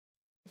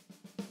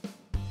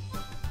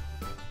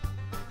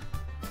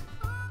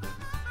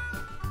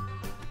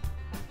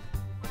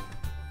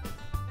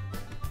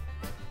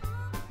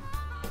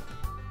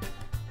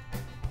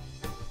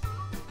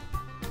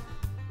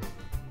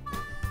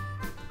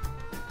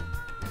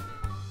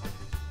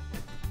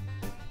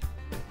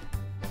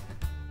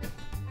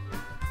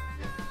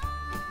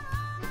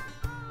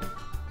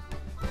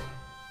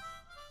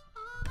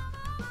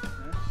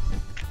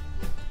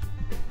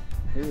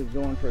was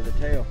going for the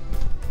tail.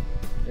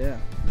 Yeah.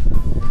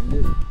 And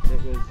it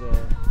was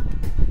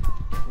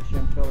this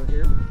young fella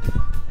here.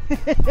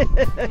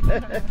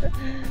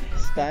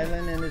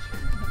 Styling in his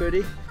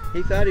hoodie.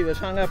 He thought he was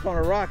hung up on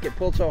a rock. It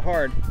pulled so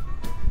hard.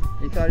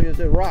 He thought he was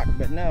a rock,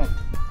 but no.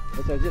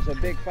 It was just a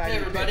big fighting.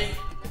 Hey everybody,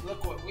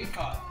 look what we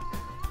caught.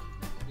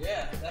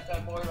 Yeah, that's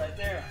that boy right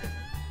there.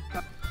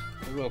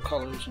 The real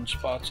colors and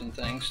spots and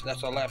things.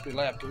 That's a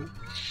lapu.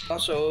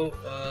 Also,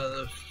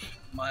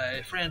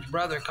 my friend's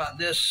brother caught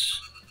this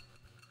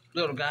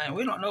little guy, and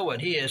we don't know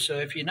what he is, so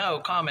if you know,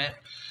 comment.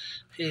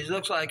 He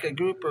looks like a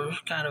grouper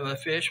kind of a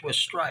fish with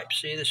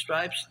stripes. See the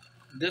stripes?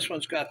 This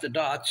one's got the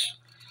dots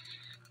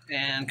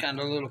and kind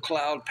of little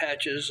cloud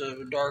patches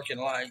of dark and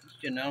light,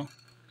 you know.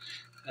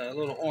 A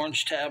little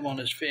orange tab on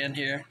his fin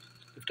here.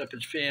 Lift up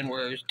his fin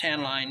where his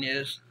tan line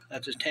is.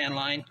 That's his tan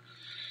line.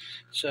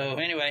 So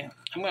anyway,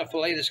 I'm going to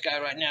fillet this guy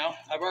right now.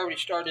 I've already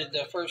started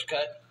the first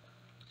cut.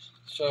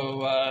 So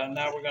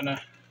now we're going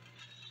to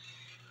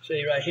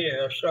see right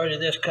here. I've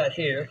started this cut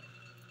here.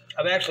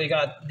 I've actually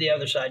got the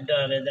other side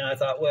done, and then I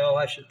thought, well,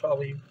 I should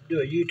probably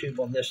do a YouTube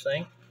on this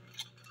thing.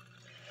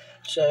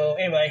 So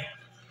anyway,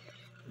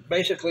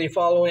 basically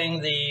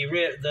following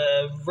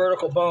the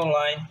vertical bone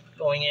line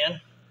going in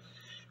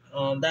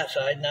on that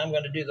side. Now I'm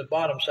going to do the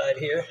bottom side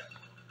here.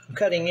 I'm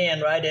cutting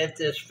in right at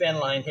this fin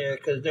line here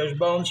because there's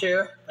bones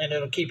here, and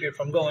it'll keep you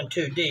from going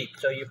too deep.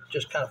 So you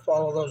just kind of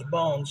follow those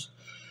bones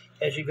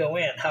as you go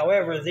in.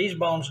 However, these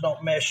bones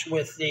don't mesh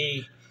with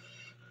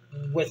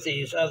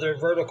these other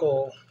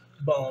vertical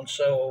bones,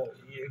 so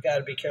you got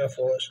to be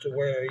careful as to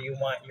where you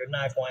want your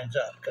knife winds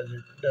up, because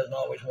it doesn't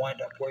always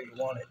wind up where you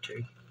want it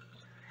to.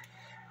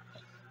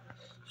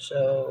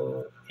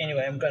 So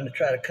anyway, I'm going to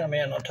try to come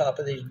in on top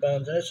of these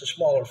bones, and it's a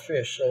smaller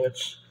fish, so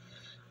it's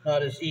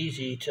not as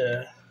easy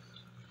to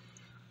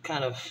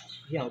kind of,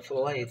 you know,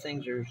 fillet.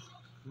 Things are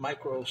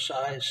micro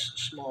size,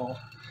 small.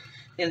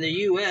 In the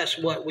US,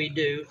 what we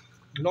do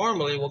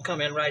normally, we'll come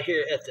in right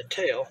here at the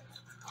tail,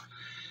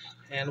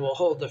 and we'll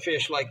hold the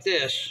fish like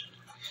this,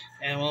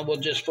 and we'll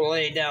just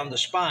fillet down the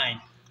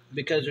spine,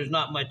 because there's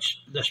not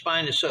much, the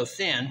spine is so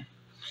thin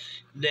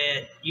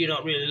that you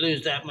don't really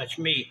lose that much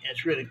meat.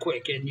 It's really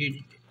quick, and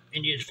you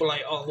just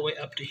fillet all the way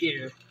up to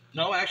here.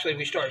 No, actually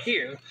we start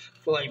here,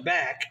 fillet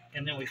back,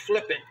 and then we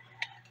flip it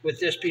with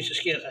this piece of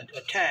skin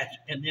attached,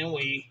 and then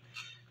we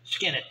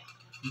skin it.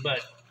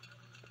 But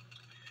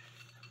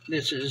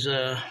this is,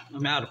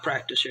 I'm out of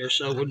practice here,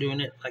 so we're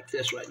doing it like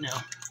this right now.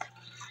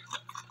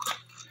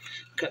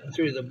 Cutting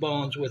through the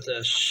bones with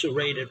a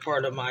serrated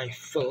part of my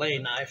fillet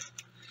knife.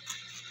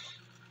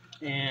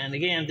 And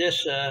again,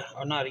 this,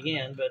 or not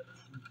again, but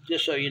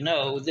just so you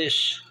know,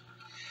 this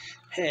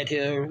head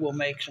here will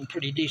make some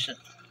pretty decent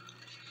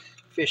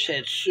fish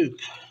head soup.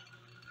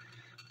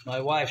 My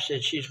wife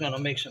said she's going to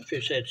make some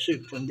fish head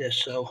soup from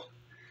this, so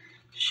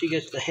she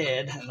gets the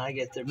head and I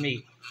get the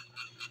meat.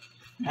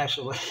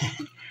 Actually,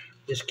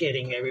 just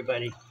kidding,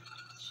 everybody.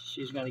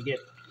 She's going to get,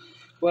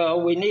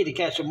 well, we need to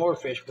catch some more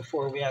fish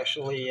before we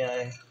actually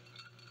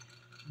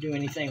do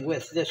anything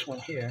with this one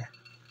here.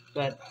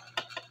 But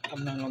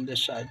come down on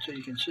this side so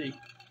you can see.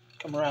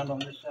 Come around on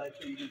this side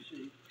so you can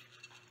see.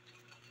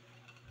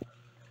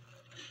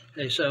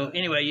 Okay, so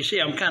anyway, you see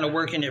I'm kind of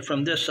working it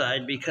from this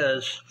side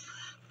because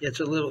it's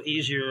a little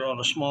easier on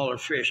a smaller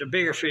fish. A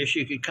bigger fish,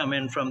 you could come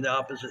in from the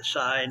opposite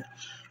side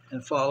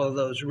and follow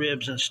those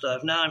ribs and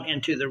stuff. Now I'm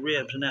into the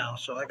ribs now,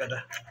 so I got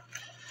to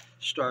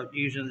start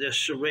using this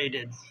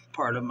serrated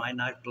part of my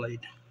knife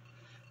blade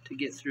to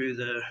get through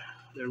the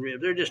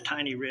rib. They're just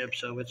tiny ribs,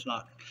 so it's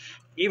not,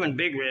 even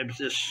big ribs,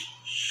 this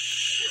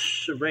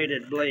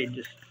serrated blade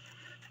just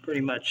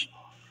pretty much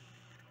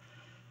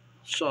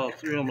saw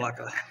through them like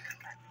a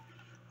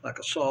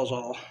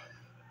sawzall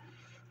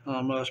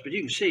almost. But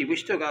you can see we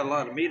still got a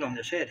lot of meat on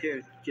this head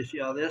here. You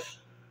see all this?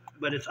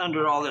 But it's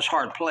under all this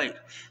hard plate,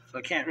 so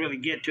I can't really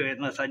get to it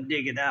unless I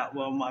dig it out.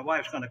 Well, my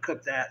wife's going to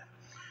cook that,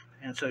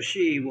 and so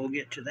she will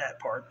get to that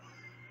part,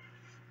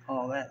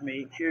 all that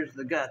meat. Here's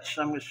the guts.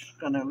 I'm just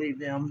going to leave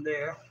them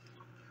there.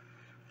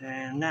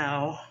 And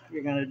now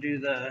we're going to do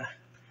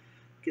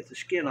get the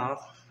skin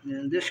off.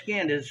 And this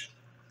skin is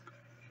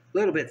a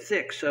little bit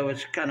thick, so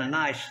it's kind of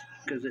nice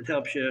because it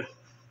helps you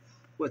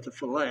with the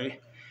fillet.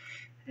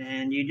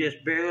 And you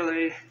just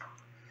barely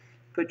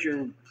put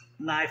your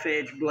knife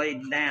edge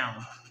blade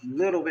down, a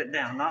little bit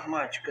down, not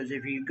much, because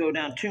if you go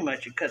down too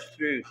much, it cuts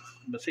through.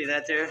 But see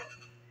that there?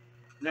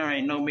 There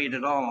ain't no meat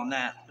at all on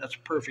that. That's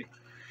perfect.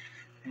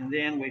 And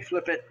then we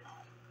flip it,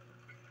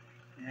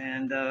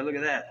 and look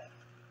at that.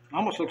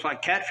 Almost looks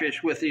like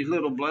catfish with these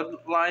little blood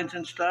lines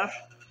and stuff.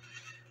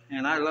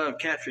 And I love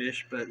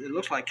catfish, but it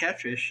looks like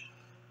catfish.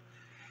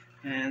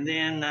 And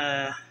then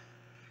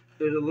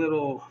there's a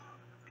little,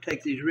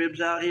 take these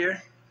ribs out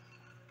here.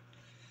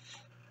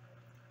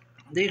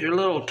 These are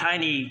little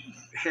tiny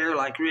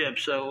hair-like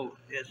ribs, so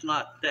it's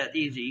not that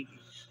easy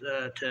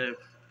to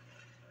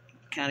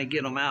kind of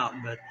get them out,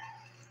 but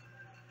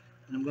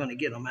I'm going to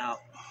get them out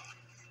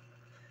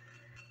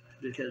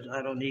because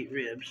I don't eat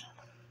ribs.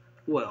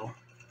 Well,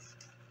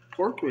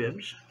 pork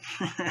ribs.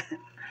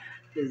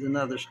 is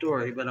another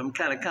story. But I'm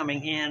kind of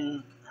coming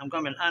in, I'm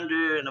coming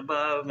under and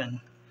above and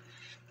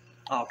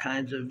all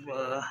kinds of,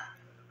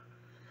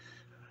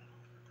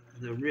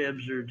 the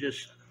ribs are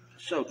just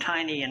so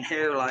tiny and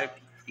hair-like,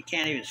 you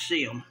can't even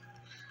see them.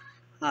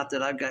 Not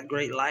that I've got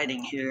great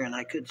lighting here and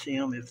I could see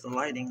them if the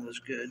lighting was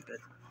good, but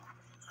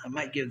I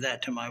might give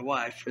that to my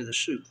wife for the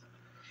soup.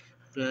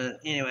 But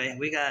anyway,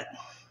 we got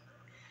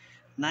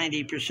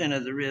 90%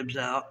 of the ribs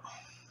out.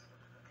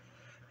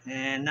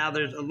 And now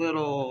there's a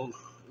little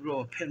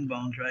row of pin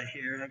bones right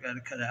here I got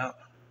to cut out.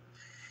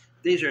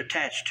 These are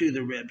attached to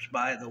the ribs,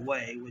 by the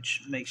way,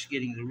 which makes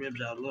getting the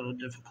ribs out a little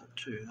difficult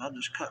too. I'll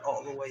just cut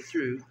all the way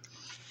through.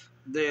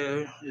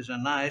 There is a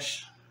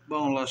nice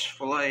boneless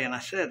fillet, and I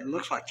said it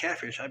looks like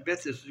catfish. I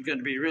bet this is going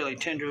to be really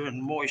tender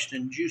and moist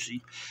and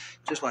juicy,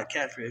 just like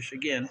catfish.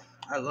 Again,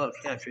 I love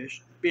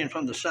catfish. Being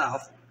from the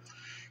South,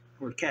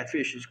 where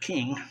catfish is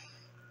king,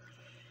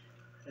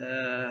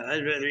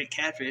 I'd rather eat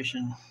catfish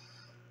than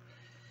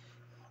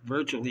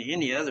virtually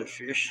any other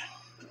fish.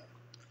 I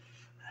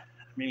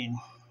mean,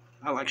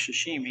 I like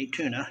sashimi,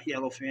 tuna,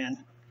 yellowfin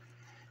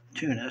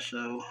tuna,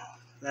 so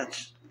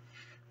that's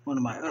one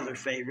of my other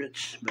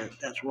favorites, but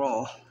that's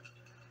raw.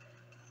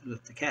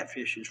 But the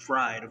catfish is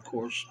fried, of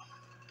course.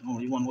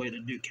 Only one way to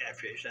do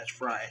catfish, that's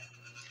fried.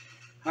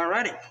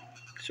 Alrighty,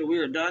 so we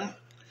are done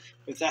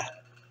with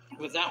that.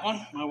 With that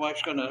one, my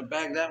wife's gonna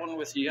bag that one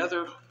with the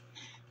other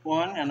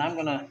one, and I'm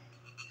gonna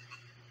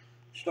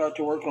start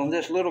to work on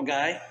this little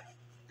guy.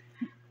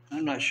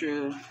 I'm not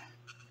sure.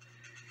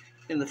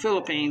 In the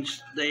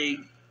Philippines, they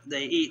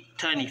eat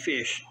tiny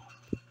fish,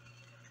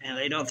 and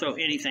they don't throw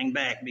anything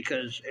back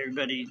because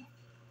everybody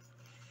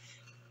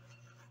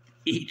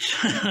eats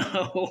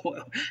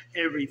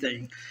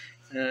everything.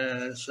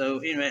 So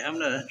anyway, I'm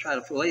gonna try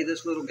to fillet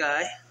this little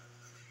guy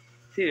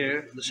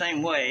here the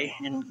same way,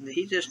 and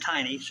he's just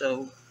tiny,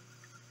 so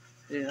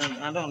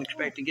I don't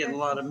expect to get a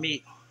lot of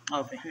meat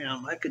off of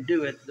him. I could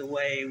do it the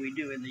way we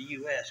do in the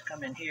U.S.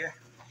 Come in here,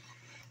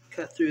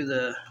 cut through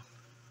the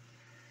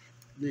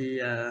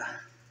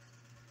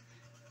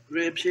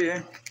ribs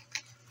here,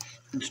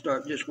 and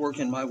start just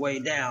working my way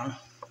down.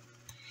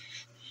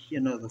 You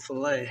know, the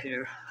fillet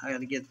here, I got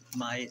to get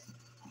my,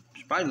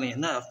 surprisingly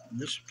enough,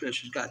 this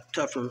fish has got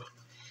tougher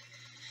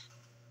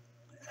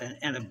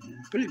and a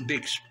pretty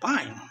big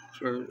spine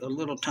for a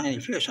little tiny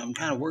fish. I'm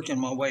kind of working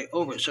my way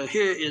over it. So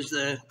here is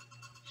the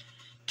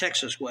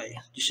Texas way.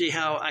 You see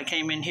how I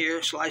came in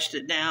here, sliced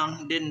it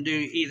down, didn't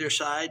do either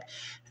side,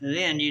 and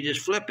then you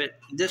just flip it.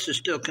 This is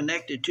still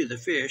connected to the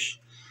fish.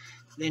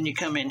 Then you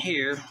come in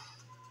here,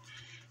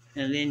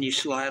 and then you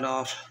slide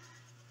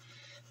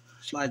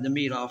the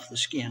meat off the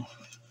skin,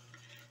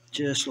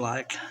 just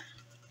like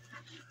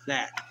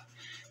that.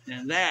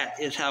 And that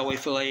is how we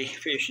fillet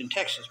fish in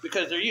Texas,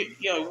 because they're, you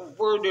know,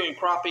 we're doing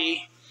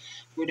crappie,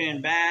 we're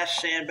doing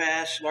bass, sand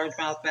bass,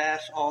 largemouth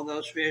bass, all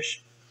those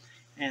fish,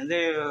 and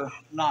they're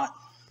not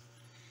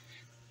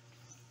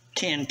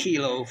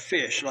 10-kilo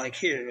fish like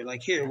here.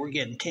 Like here, we're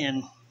getting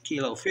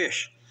 10-kilo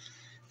fish,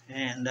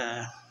 and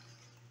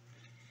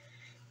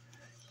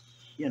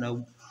you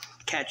know,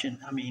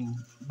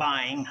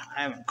 buying.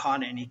 I haven't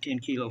caught any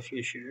 10-kilo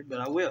fish here, but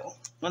I will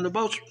when the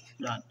boat's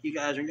done. You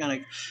guys are going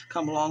to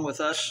come along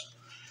with us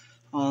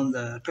on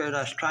the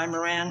Paradise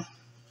Trimaran,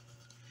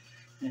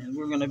 and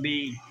we're going to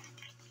be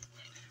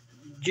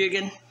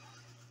jigging.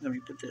 Let me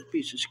put that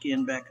piece of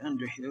skin back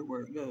under here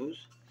where it goes.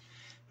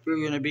 We're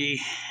going to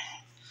be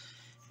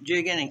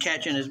jigging and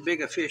catching as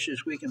big a fish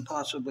as we can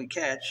possibly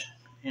catch.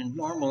 And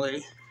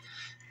normally,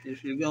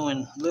 if you're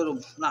going little,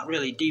 not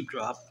really deep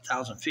drop,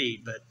 1,000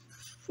 feet, but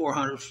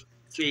 400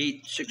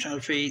 feet,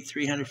 600 feet,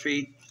 300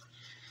 feet,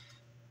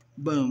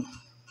 boom,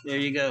 there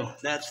you go.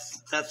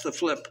 That's the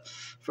flip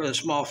for the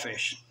small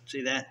fish.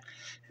 See that?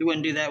 You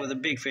wouldn't do that with a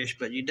big fish,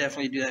 but you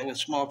definitely do that with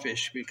small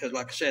fish, because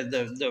like I said,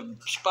 the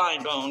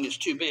spine bone is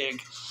too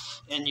big,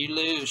 and you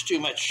lose too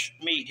much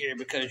meat here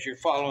because you're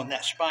following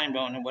that spine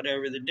bone, and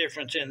whatever the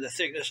difference in the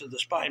thickness of the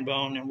spine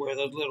bone and where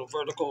those little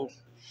vertical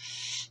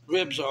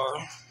ribs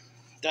are,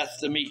 that's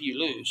the meat you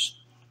lose.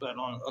 But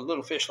on a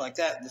little fish like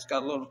that that's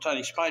got a little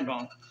tiny spine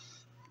bone,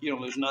 you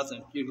don't lose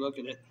nothing. You look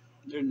at it,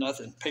 there's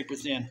nothing, paper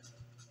thin,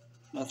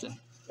 nothing.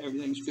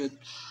 Everything's good.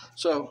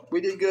 So we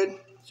did good.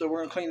 So we're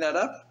gonna clean that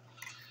up.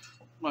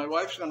 My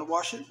wife's gonna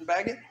wash it and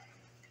bag it.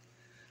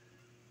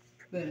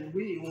 Then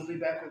we will be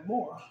back with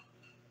more.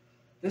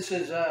 This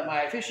is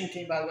my fishing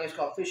team, by the way. It's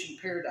called Fishing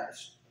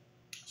Paradise.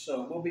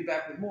 So we'll be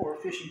back with more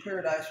Fishing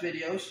Paradise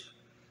videos.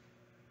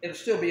 It'll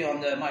still be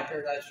on the My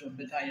Paradise from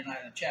Bantayan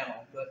Island channel,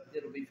 but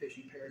it'll be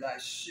Fishing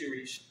Paradise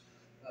series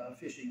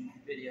fishing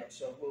video.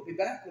 So we'll be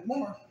back with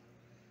more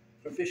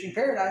from Fishing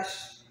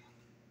Paradise,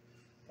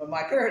 from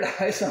My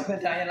Paradise on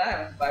Bantayan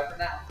Island. Bye for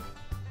now.